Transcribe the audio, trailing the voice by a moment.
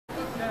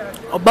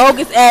a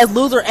bogus ass,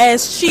 loser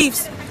ass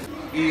Chiefs.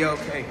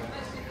 Okay.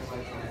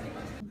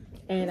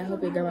 And I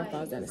hope your grandma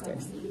falls down the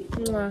stairs.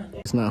 Mwah.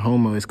 It's not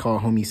homo, it's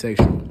called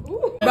homosexual.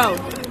 Bro,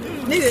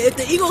 nigga, if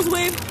the Eagles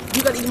win,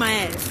 you gotta eat my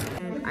ass.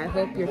 And I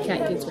hope your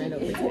cat gets ran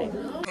over today.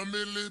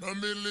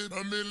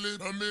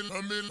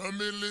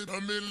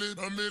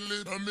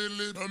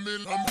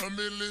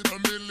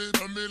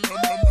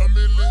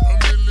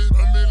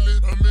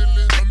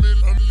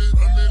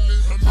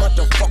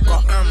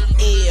 Motherfucker, I'm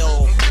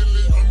ill.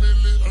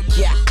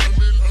 Yeah.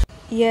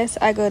 Yes,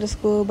 I go to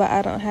school, but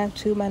I don't have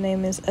to. My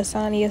name is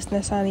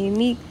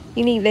asaniunique,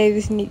 unique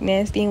Davis, unique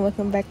nasty, and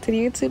welcome back to the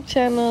YouTube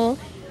channel.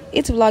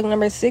 It's vlog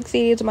number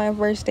 60. It's my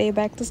first day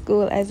back to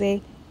school as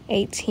a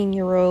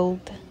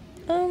 18-year-old.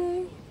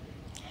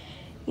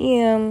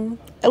 Yeah,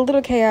 a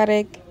little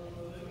chaotic,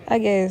 I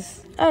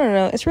guess. I don't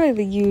know. It's really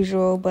the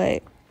usual,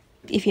 but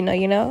if you know,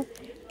 you know.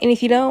 And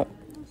if you don't,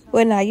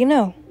 well, now you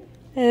know.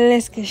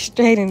 Let's get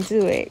straight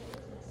into it.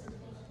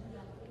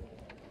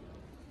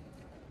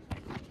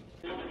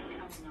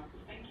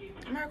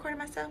 Am I recording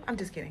myself? I'm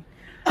just kidding.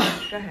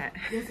 Go ahead.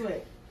 Guess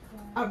what?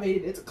 I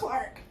made it to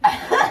Clark.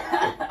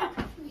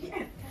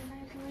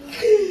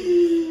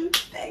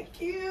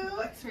 Thank you. So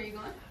where are you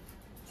going?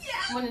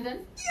 Yeah. One and done?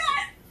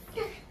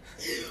 Yeah.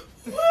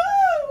 Woo!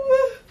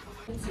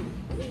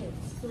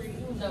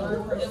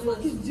 No.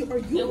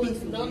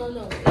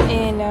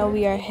 And now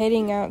we are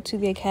heading out to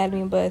the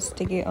academy bus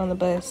to get on the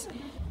bus,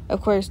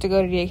 of course, to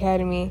go to the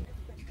academy.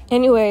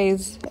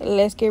 Anyways,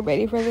 let's get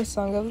ready for the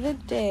song of the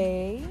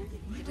day.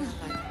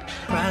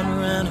 Riding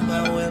around in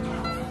my whip,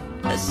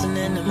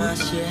 listening to my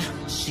shit.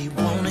 She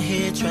wanna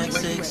hear track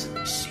 6.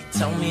 She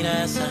told me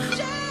that's her.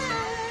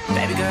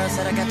 Baby girl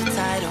said I got the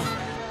title.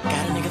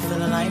 Got a nigga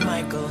feeling like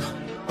Michael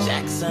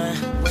Jackson,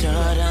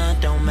 Jordan.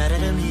 Don't matter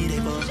to me, they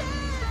both.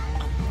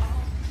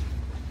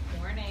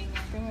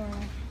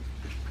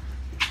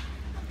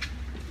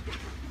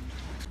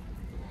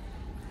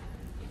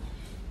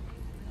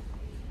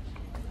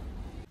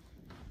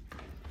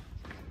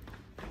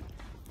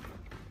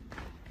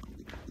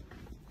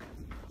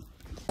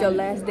 Your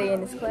last day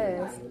in this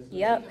class.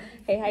 Yep.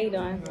 Hey, how you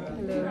doing?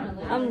 Hello.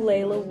 I'm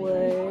Layla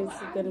Woods.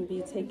 Gonna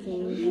be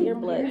taking your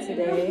blood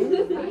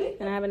today.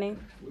 Can I have a name?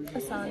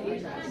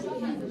 Asani.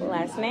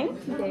 Last name?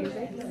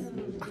 Davis.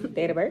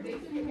 Date of birth?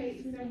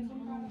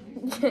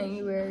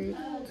 January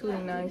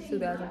 29th,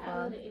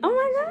 2005. Oh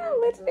my God!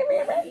 Let's do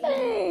your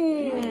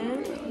birthday.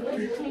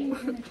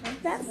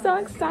 That's so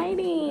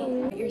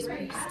exciting. Ears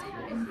pierced.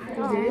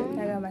 Aww.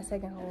 I got my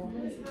second hole.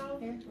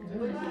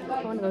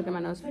 I want to go get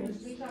my nose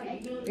pierced.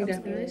 You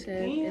definitely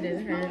should. It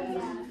doesn't hurt.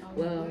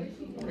 Well,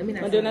 let me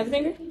not. Want to do another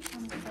finger?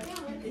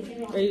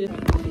 Ready to?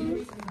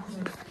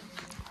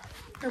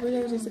 Our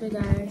birthday was yesterday,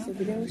 guys. So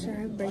we didn't wish her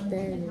happy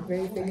birthday, and you're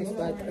very big as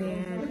fuck.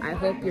 And I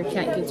hope your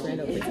cat gets ran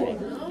over today.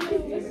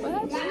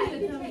 What?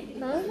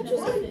 Huh? What you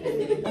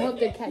say? I hope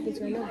the cat gets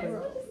ran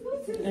over.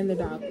 And the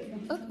dog.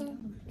 Okay.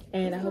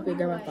 And I hope your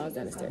grandma falls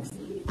down the stairs.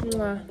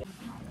 Mwah.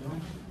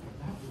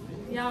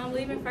 Y'all, I'm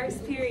leaving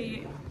first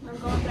period. I'm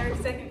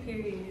going second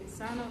period.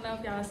 So I don't know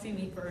if y'all see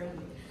me for real.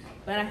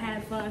 But I had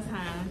a fun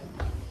time.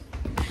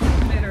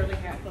 Literally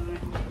had fun.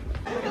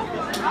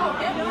 What's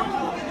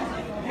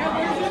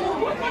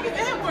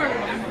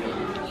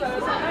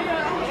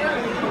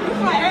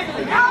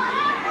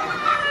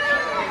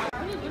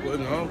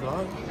going on,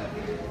 vlog?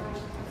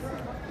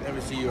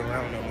 Never see you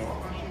around no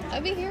more.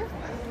 I'll be here.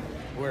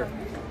 Where?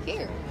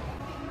 Here.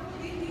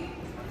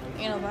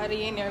 Ain't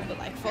nobody in there but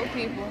like 4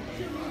 people.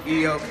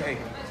 Okay.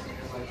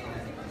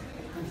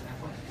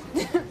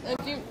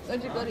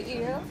 Don't you go to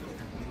EO?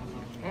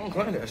 I don't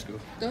go to that school.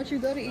 Don't you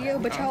go to EO?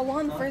 But y'all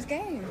won the first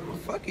game.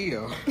 Fuck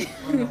EO.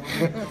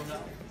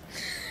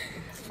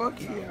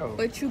 Fuck EO.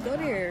 But you go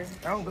there.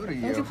 I don't go to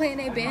EO. Don't you play in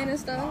that band and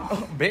stuff?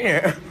 Oh,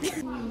 band.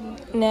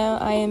 Now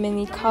I am in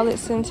the college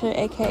center,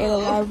 aka the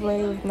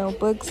library, with no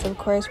books. Of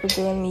course, we're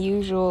doing the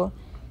usual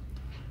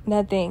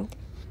nothing.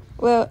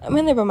 Well, I'm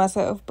in there by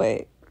myself,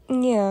 but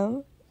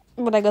yeah.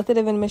 But I go to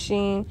the vending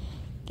machine,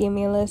 give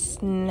me a little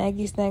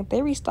snacky snack.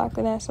 They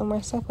restocking that some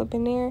more stuff up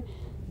in there,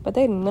 but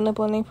they didn't went up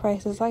on their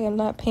prices. I am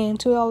not paying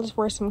 $2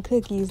 for some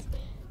cookies.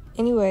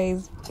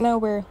 Anyways, now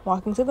we're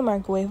walking to the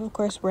microwave. Of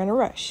course, we're in a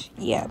rush.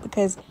 Yeah,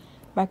 because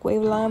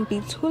microwave line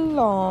be too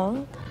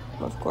long,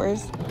 of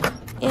course.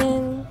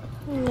 And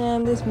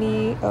this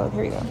me. Oh,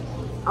 here we go.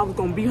 I was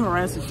gonna beat her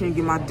ass if she didn't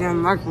get my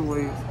damn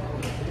microwave.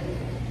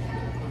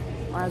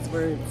 Last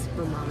words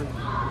from my.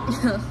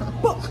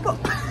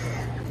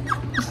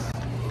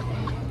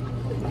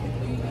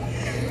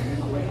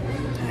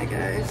 Hi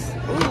guys.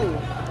 Ooh,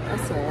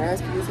 That's so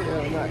nasty as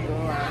hell, I'm not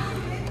gonna lie.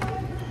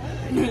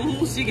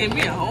 ooh, she gave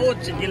me a whole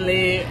chicken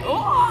leg.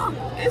 Oh,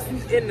 it's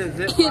in the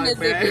Ziploc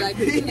bag.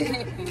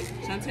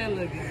 Chantel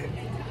look good.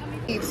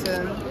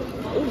 Pizza.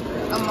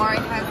 Amari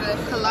has a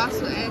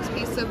colossal ass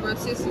piece of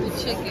rotisserie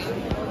chicken.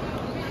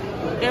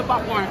 And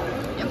popcorn.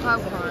 And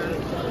popcorn.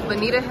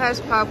 Bonita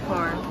has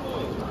popcorn.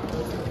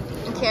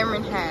 And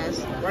Cameron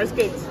has Rice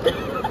cakes.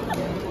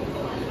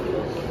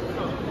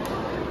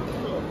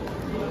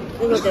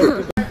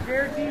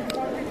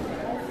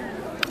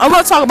 I'm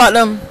gonna talk about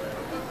them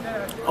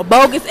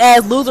bogus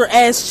ass, loser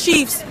ass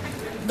Chiefs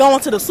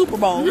going to the Super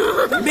Bowl.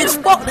 Bitch,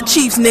 fuck the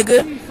Chiefs,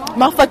 nigga.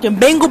 My fucking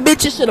Bengal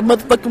bitches should have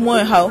motherfucking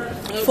won, hoe.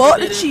 Fuck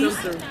the Chiefs.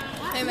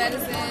 Hey,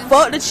 Madison.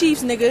 Fuck the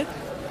Chiefs, nigga.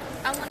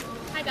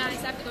 Hi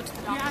guys, I have to go to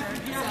the doctor,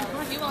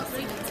 so you won't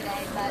see me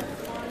today, but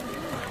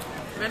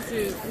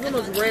Madison, you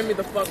almost ran me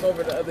the fuck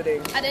over the other day.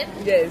 I did?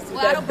 Yes, Well,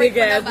 I that don't break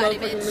big for ass nobody,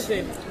 motherfucking bitch.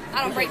 machine.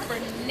 I don't break for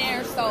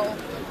near, so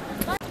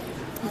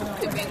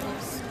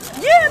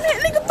Yeah, man,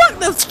 nigga, fuck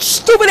the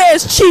stupid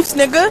ass Chiefs,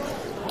 nigga.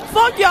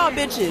 Fuck y'all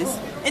bitches.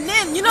 And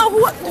then, you know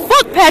who?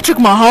 Fuck Patrick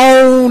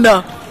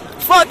Mahomes.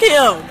 Fuck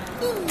him.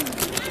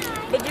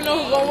 But you know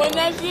who's gonna win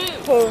that shit?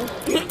 Who?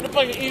 The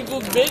fucking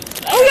Eagles,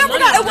 bitch. Oh yeah, I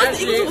forgot it was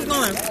the Eagles who was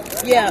going.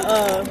 Yeah,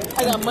 I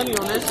got money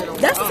on that shit.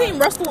 that's the team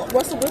Russell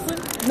Wilson?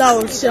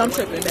 No, shit, I'm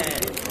tripping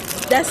bad.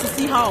 That's the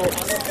Seahawks.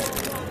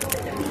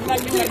 Oh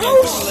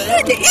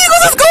shit, the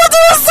Eagles is going to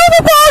the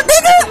Super Bowl,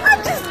 nigga!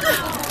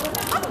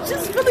 I'm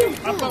just really...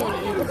 I'm fucking with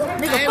the Eagles.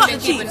 Nigga, fuck the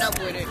Chiefs.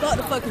 Fuck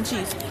the fucking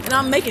Chiefs. And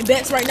I'm making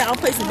bets right now. I'm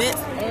placing bets.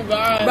 Oh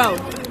God. Bro,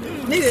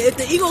 nigga, if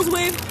the Eagles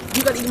win,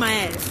 you gotta eat my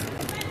ass.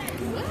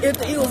 If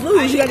the Eagles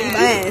lose, you gotta eat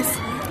my ass.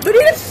 But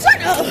nigga,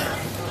 shut up!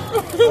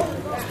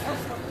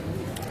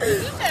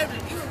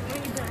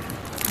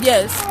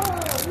 Yes.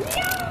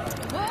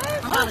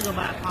 I'm gonna go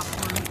buy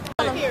popcorn.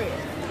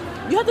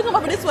 You have to come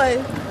over this way.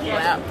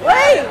 Wow.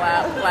 Wait!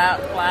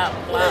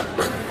 Wow.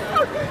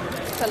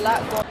 It's a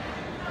lot going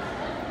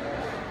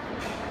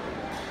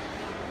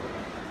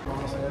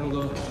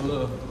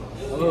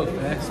A little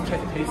fast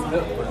paced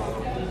up.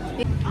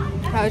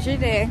 How's your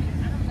day?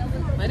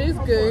 My day's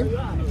good.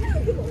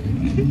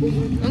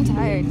 I'm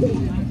tired.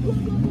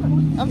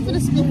 I'm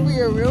finna speak for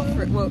your real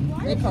friend. Well,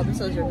 they call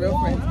themselves your real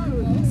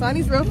friends.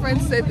 Sonny's real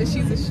friend said that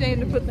she's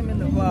ashamed to put them in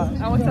the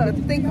vlog. I want y'all to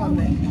think on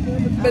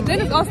that. But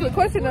then it's also the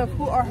question of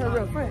who are her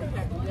real friends.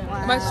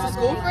 Am I just a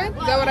school friend?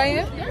 Is that what I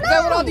am? Is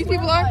that what all these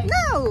people are?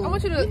 No. I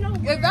want you to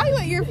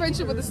evaluate your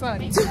friendship with the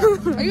Sonny.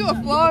 Are you a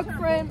vlog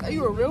friend? Are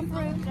you a real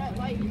friend?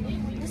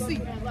 Let's see.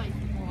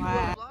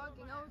 Wow.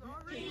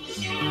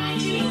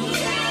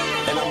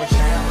 And I'ma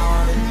jam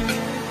on it,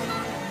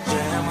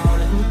 jam on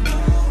it,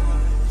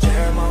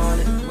 jam on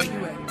it. Where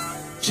you at?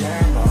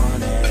 Jam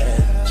on it.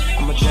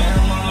 I'ma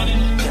jam on it,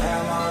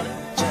 jam on it,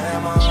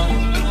 jam on it.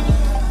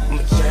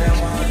 I'ma jam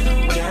on it,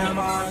 jam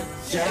on it,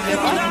 jam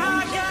on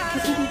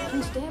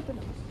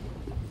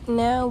it.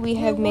 Now we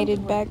have made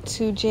it back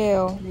to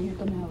jail,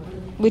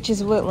 which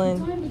is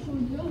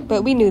Woodland.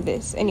 But we knew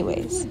this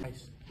anyways.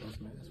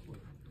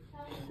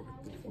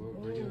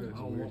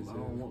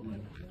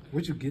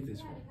 Where'd you get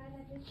this from?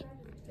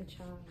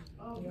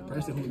 The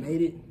person who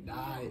made it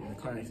died in a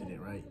car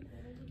accident, right?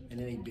 And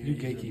then they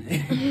buried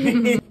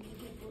it.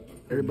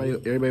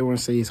 Everybody want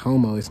to say it's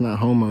homo. It's not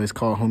homo. It's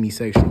called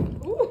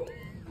homosexual.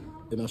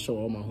 Then I'll show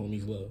all my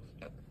homies love.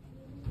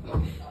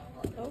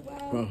 Oh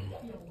wow. Bro.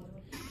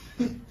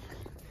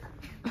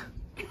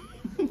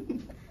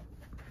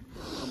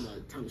 I'm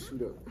like, time to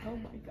shoot up. Oh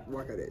my God.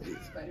 Walk out that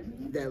bitch.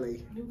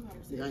 Valet.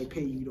 I ain't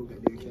paying you, you don't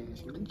got that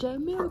cash.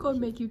 Jamie gonna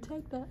make you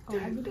take that. Oh,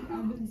 I really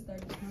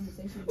started the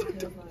conversation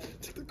because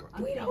like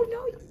we don't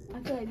know. I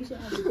feel like we should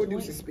have You gonna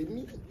do some spit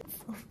me?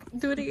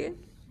 Do it again.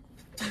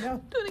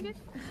 No. Do it again.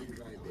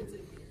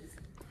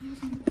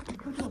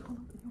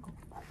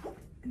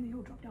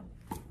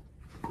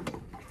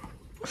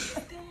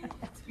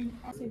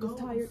 I was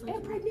tired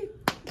and pregnant.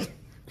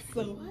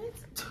 So what?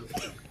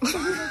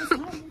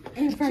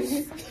 And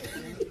pregnant.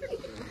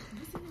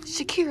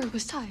 Shakira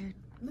was tired.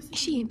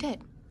 She ain't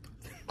dead.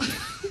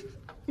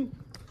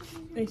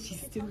 And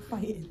she's still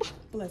fighting.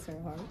 Bless her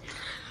heart.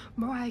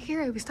 Mariah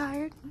Carey was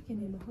tired. I can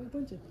name a whole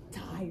bunch of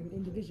tired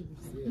individuals.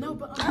 No,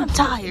 but I'm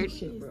tired.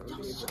 Shit, bro.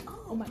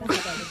 Oh my, that's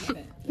how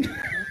that is.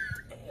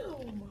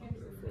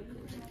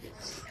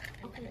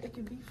 Okay, it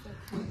can be fun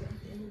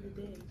at the end of the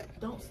day.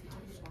 Don't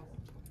stop.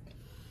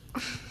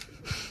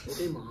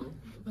 Hey, Mom.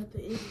 But at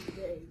the end of the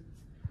day,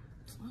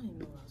 I didn't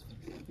know I was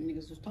fucking.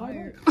 Niggas was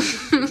tired.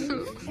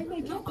 And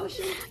they get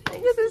pushing.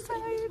 Niggas is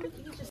tired.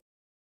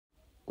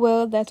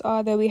 Well, that's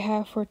all that we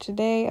have for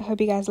today. I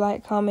hope you guys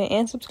like, comment,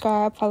 and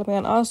subscribe. Follow me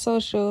on all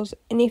socials.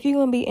 And if you're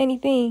going to be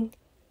anything,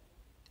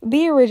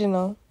 be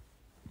original.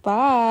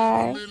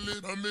 Bye.